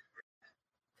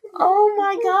 Oh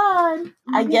my God.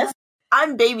 I guess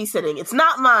I'm babysitting. It's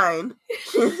not mine.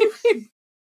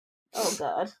 Oh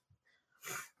God.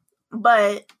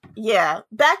 But yeah,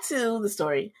 back to the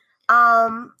story.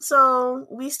 So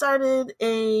we started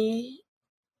it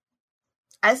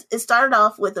started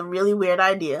off with a really weird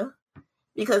idea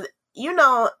because, you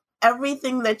know,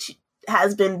 everything that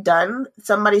has been done,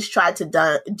 somebody's tried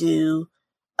to do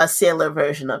a sailor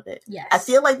version of it. Yes. I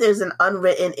feel like there's an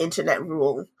unwritten internet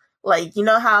rule. Like, you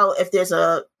know how if there's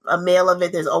a male of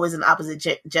it, there's always an opposite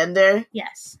gender?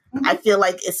 Yes. I feel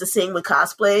like it's the same with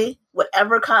cosplay.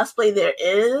 Whatever cosplay there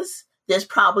is, there's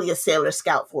probably a Sailor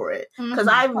Scout for it. Because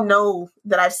I know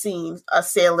that I've seen a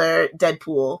Sailor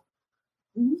Deadpool.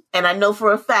 Mm-hmm. And I know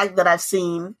for a fact that I've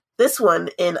seen this one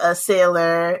in a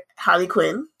Sailor Harley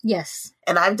Quinn. Yes.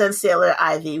 And I've done Sailor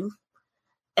Ivy.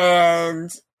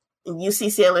 And you see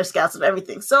Sailor Scouts of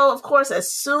everything. So, of course,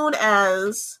 as soon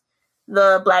as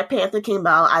the Black Panther came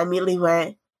out, I immediately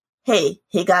went, hey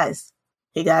guys.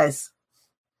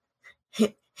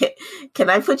 Can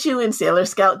I put you in Sailor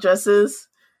Scout dresses?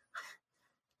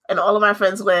 And all of my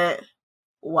friends went,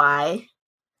 why?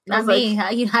 Not me.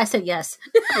 Like, I said yes.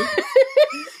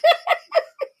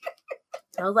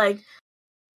 I was like,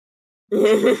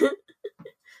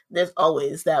 there's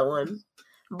always that one.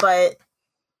 But,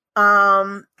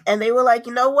 and they were like,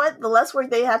 you know what? The less work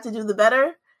they have to do, the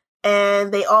better.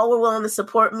 And they all were willing to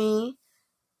support me.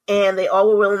 And they all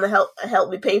were willing to help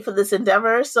me pay for this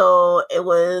endeavor. So it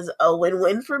was a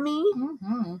win-win for me.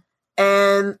 Mm-hmm.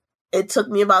 And it took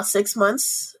me about 6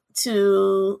 months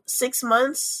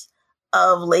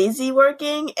of lazy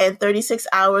working and 36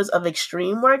 hours of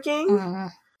extreme working. Mm-hmm.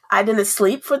 I didn't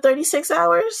sleep for 36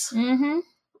 hours, mm-hmm.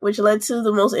 which led to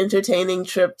the most entertaining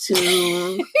trip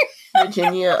to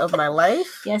Virginia of my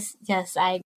life. Yes. Yes.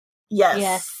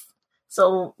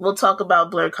 So we'll talk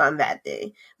about BlurredCon that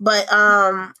day. But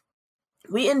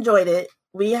we enjoyed it.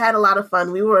 We had a lot of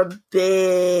fun. We were a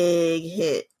big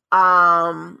hit.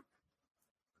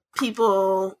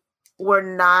 People were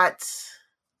not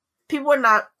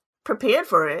prepared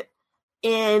for it,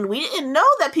 and we didn't know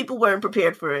that people weren't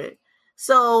prepared for it.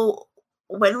 So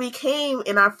when we came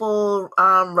in our full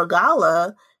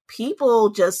regala, people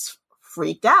just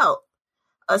freaked out,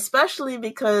 especially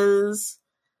because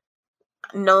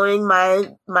knowing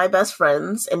my best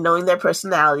friends and knowing their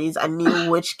personalities, I knew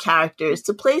which characters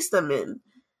to place them in.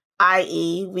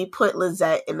 I.e., we put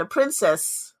Lizette in the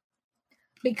princess.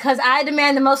 Because I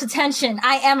demand the most attention.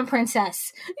 I am a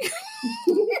princess.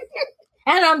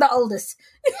 And I'm the oldest.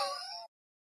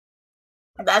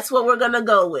 That's what we're going to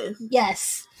go with.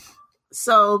 Yes.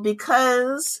 So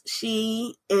because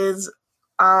she is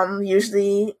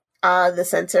usually the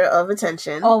center of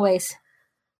attention. Always.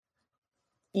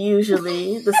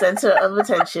 Usually the center of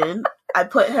attention. I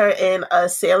put her in a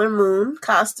Sailor Moon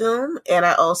costume, and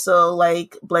I also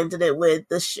blended it with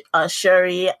the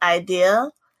Shuri idea,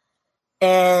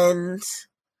 and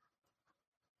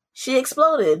she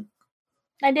exploded.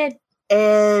 I did.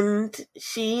 And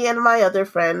she and my other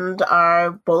friend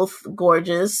are both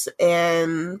gorgeous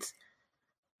and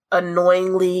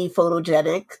annoyingly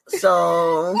photogenic,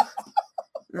 so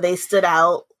they stood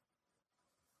out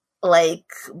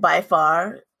by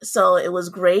far. So it was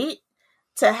great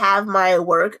to have my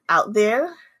work out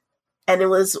there, and it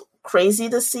was crazy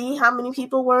to see how many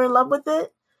people were in love with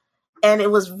it. And it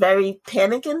was very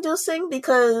panic inducing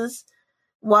because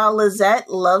while Lizette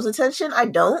loves attention, I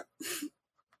don't.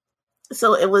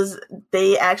 So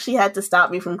they actually had to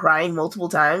stop me from crying multiple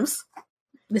times.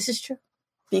 This is true.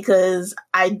 Because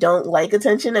I don't like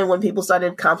attention, and when people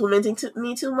started complimenting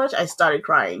me too much, I started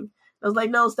crying. I was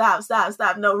like, no, stop.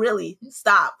 No, really,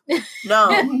 stop. No.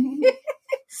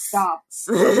 Stop.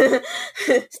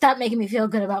 Stop making me feel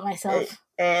good about myself.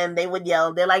 And they would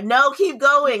yell. They're like, no, keep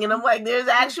going. And I'm like, there's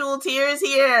actual tears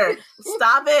here.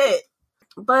 Stop it.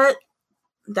 But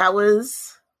that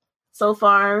was, so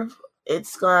far,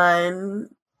 it's gotten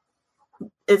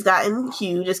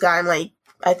huge. It's gotten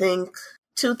I think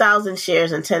 2,000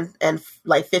 shares and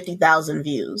 50,000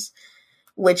 views,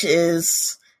 which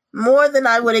is more than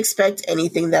I would expect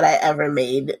anything that I ever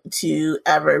made to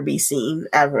ever be seen,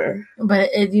 ever.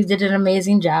 But you did an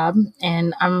amazing job,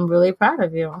 and I'm really proud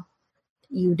of you.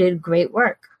 You did great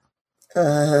work.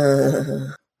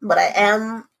 But I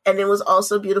am, and it was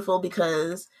also beautiful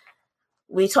because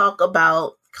we talk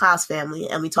about Cos Family,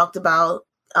 and we talked about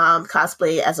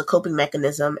cosplay as a coping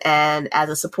mechanism and as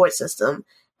a support system.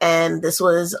 And this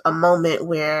was a moment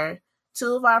where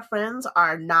two of our friends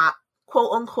are not,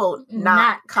 quote unquote,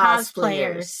 not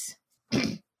cosplayers.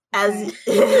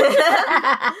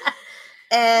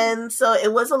 And so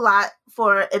it was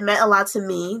it meant a lot to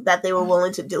me that they were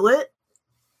willing to do it.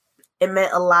 It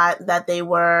meant a lot that they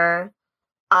were,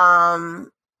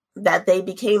 that they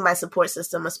became my support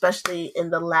system, especially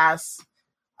in the last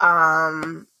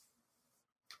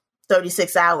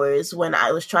 36 hours when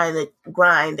I was trying to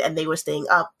grind and they were staying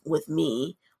up with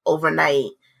me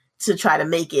overnight to try to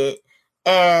make it.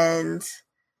 And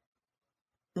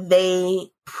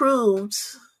they proved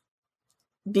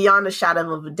beyond a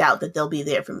shadow of a doubt that they'll be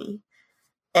there for me.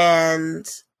 And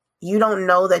you don't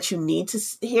know that you need to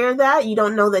hear that. You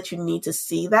don't know that you need to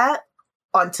see that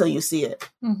until you see it.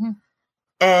 Mm-hmm.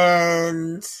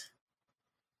 And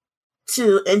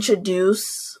to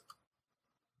introduce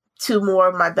two more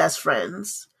of my best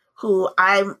friends who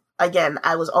I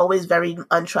was always very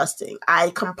untrusting. I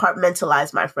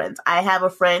compartmentalize my friends. I have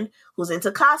a friend who's into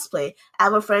cosplay. I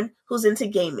have a friend who's into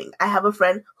gaming. I have a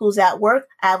friend who's at work.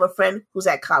 I have a friend who's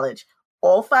at college.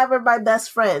 All 5 are my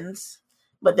best friends,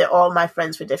 but they're all my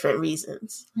friends for different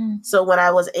reasons. Mm. So when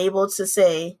I was able to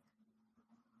say,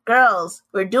 girls,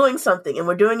 we're doing something and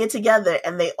we're doing it together,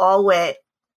 and they all went,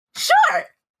 sure.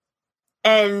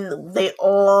 And they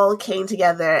all came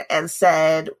together and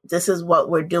said, this is what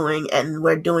we're doing, and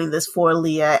we're doing this for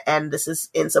Leah, and this is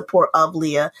in support of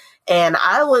Leah. And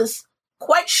I was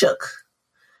quite shook.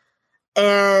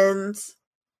 And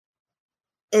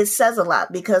it says a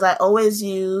lot because I always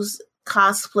use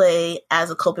cosplay as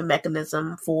a coping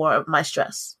mechanism for my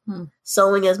stress.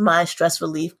 Sewing is my stress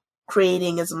relief.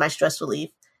 Creating is my stress relief.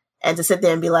 And to sit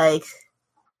there and be like,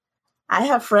 I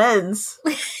have friends.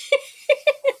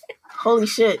 Holy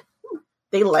shit.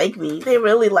 They like me. They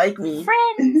really like me.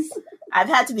 Friends. I've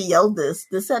had to be yelled this.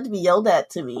 This had to be yelled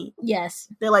at to me. Yes.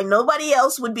 They're like, nobody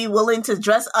else would be willing to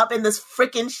dress up in this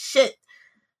freaking shit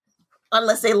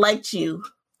unless they liked you.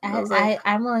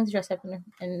 I'm willing to dress up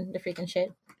in the freaking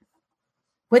shit.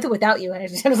 With or without you. And I'm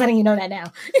just letting you know that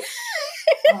now.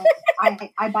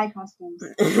 I buy costumes.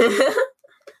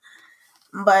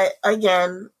 But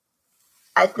again,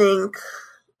 I think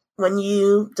when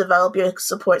you develop your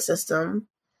support system,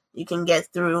 you can get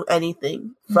through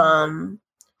anything from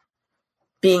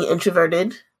being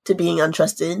introverted to being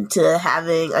untrusted to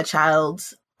having a child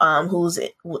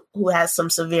who has some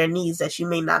severe needs that you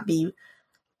may not be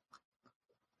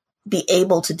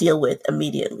able to deal with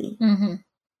immediately. Mm-hmm.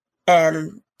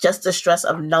 And just the stress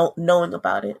of knowing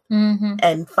about it Mm-hmm.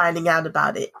 and finding out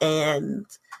about it and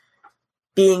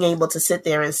being able to sit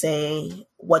there and say,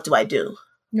 what do I do?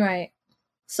 Right.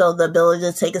 So the ability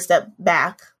to take a step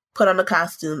back, put on a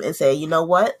costume and say, you know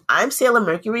what? I'm Sailor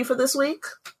Mercury for this week.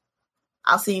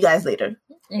 I'll see you guys later.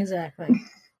 Exactly.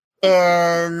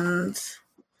 But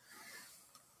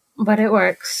it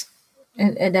works.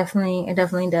 It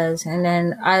definitely does. And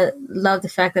then I love the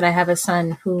fact that I have a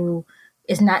son who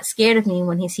is not scared of me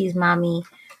when he sees mommy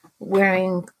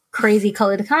wearing crazy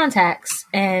colored contacts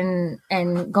and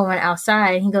going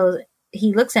outside.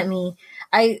 He looks at me.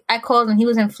 I called him. He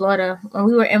was in Florida when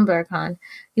we were in BurgerCon.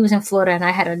 He was in Florida and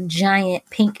I had a giant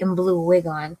pink and blue wig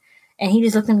on. And he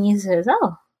just looked at me and says,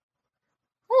 oh,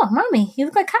 mommy, you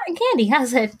look like cotton candy. I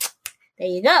said, there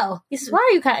you go. He says, why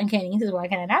are you cotton candy? He says, why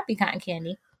can I not be cotton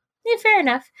candy? Yeah, fair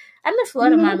enough. I'm in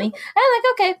Florida, mommy. I'm like,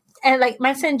 okay. And like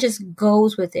my son just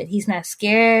goes with it. He's not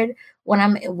scared when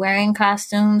I'm wearing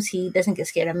costumes. He doesn't get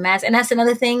scared of masks. And that's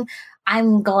another thing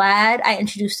I'm glad I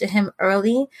introduced to him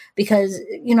early because,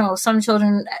 you know, some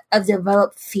children have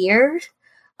developed fears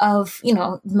of, you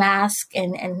know, mask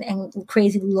and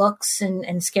crazy looks and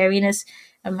scariness.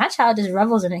 And my child just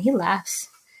revels in it. He laughs.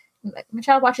 My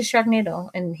child watches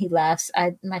Sharknado and he laughs.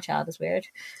 My child is weird.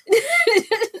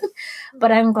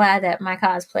 But I'm glad that my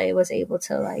cosplay was able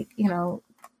to, like, you know,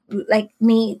 like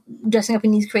me dressing up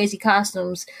in these crazy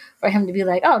costumes for him to be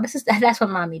like, oh, that's what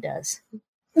mommy does.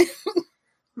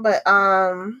 But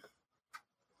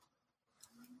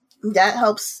that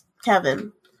helps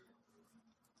Kevin.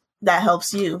 That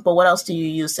helps you. But what else do you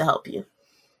use to help you?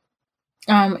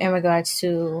 In regards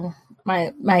to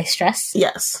my stress?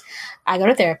 Yes. I go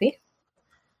to therapy.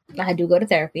 I do go to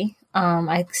therapy.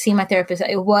 I see my therapist.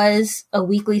 It was a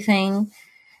weekly thing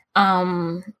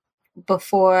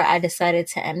before I decided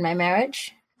to end my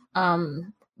marriage.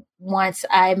 Once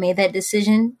I made that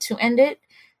decision to end it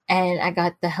and I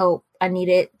got the help I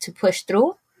needed to push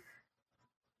through,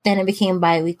 then it became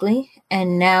bi-weekly.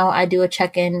 And now I do a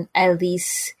check-in at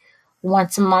least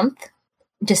once a month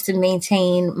just to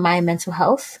maintain my mental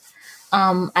health.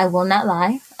 I will not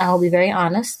lie. I will be very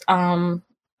honest.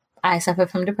 I suffer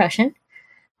from depression,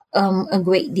 a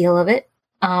great deal of it,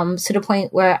 to the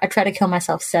point where I tried to kill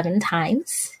myself 7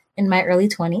 times in my early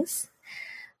 20s.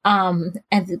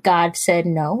 And God said,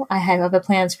 no, I have other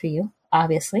plans for you,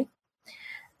 obviously.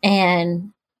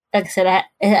 And like I said,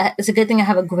 it's a good thing I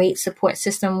have a great support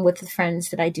system with the friends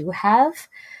that I do have.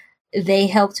 They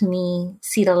helped me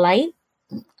see the light.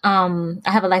 I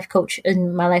have a life coach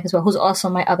in my life as well, who's also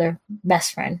my other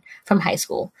best friend from high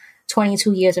school,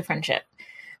 22 years of friendship.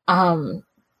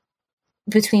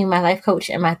 Between my life coach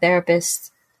and my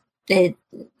therapist,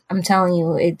 I'm telling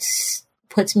you, it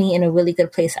puts me in a really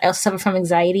good place. I also suffer from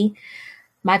anxiety.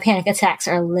 My panic attacks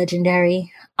are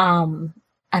legendary. And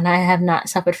I have not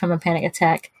suffered from a panic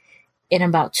attack in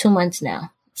about 2 months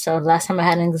now. So the last time I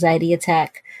had an anxiety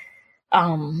attack,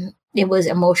 it was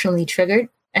emotionally triggered.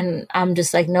 And I'm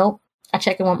just like, nope. I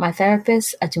check in with my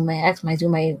therapist. I do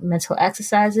my mental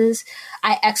exercises.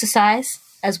 I exercise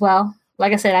as well.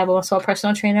 Like I said, I'm also a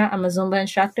personal trainer. I'm a Zumba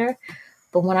instructor.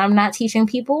 But when I'm not teaching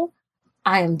people,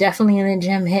 I am definitely in the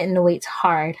gym hitting the weights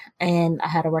hard. And I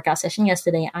had a workout session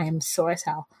yesterday. I am sore as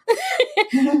hell.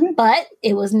 But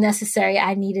it was necessary.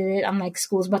 I needed it. I'm like,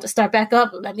 school's about to start back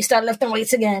up. Let me start lifting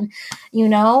weights again. You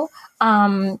know,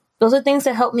 those are things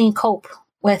that help me cope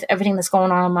with everything that's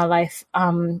going on in my life.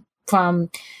 From,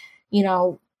 you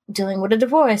know, dealing with a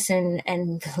divorce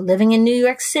and living in New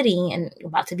York City and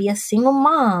about to be a single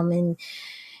mom and,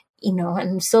 you know,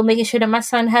 and still making sure that my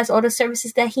son has all the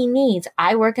services that he needs.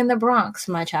 I work in the Bronx.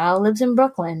 My child lives in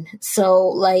Brooklyn. So,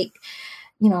 like,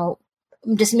 you know,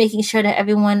 just making sure that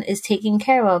everyone is taken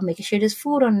care of, making sure there's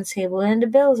food on the table and the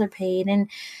bills are paid. And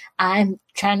I'm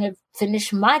trying to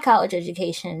finish my college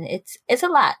education. It's a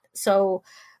lot. So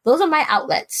those are my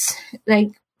outlets,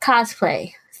 like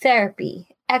cosplay, therapy,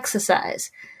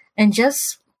 exercise, and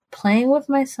just playing with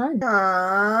my son.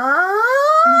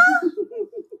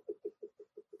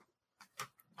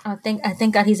 I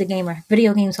thank God he's a gamer.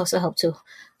 Video games also help too.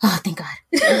 Oh, thank God.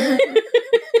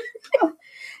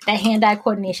 That hand-eye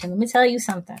coordination. Let me tell you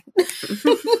something.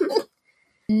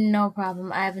 No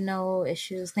problem. I have no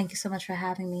issues. Thank you so much for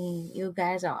having me. You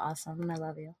guys are awesome, and I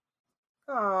love you.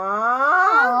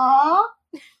 Aww.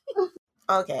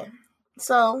 Okay.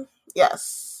 So,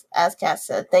 yes, as Kat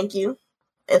said, thank you.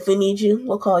 If we need you,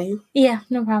 we'll call you. Yeah,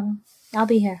 no problem. I'll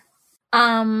be here.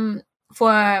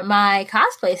 For my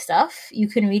cosplay stuff, you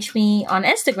can reach me on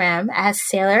Instagram as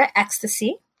Sailor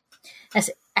Ecstasy. That's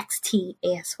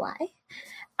XTASY.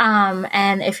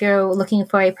 And if you're looking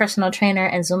for a personal trainer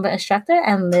and Zumba instructor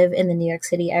and live in the New York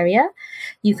City area,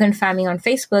 you can find me on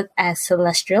Facebook as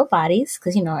Celestial Bodies,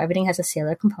 because, you know, everything has a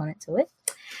sailor component to it.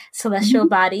 Celestial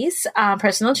Bodies,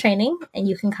 personal training, and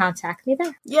you can contact me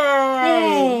there. Yay!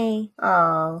 Yay!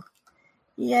 Oh,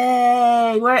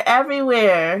 yay! We're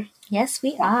everywhere. Yes,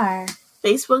 we are.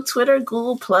 Facebook, Twitter,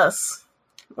 Google Plus.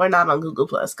 We're not on Google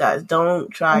Plus, guys. Don't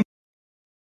try.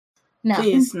 No.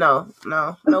 Please, no.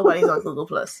 Nobody's on Google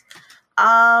Plus.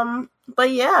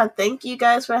 But yeah, thank you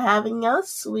guys for having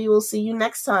us. We will see you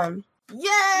next time. Yay!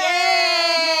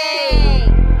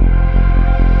 Yay!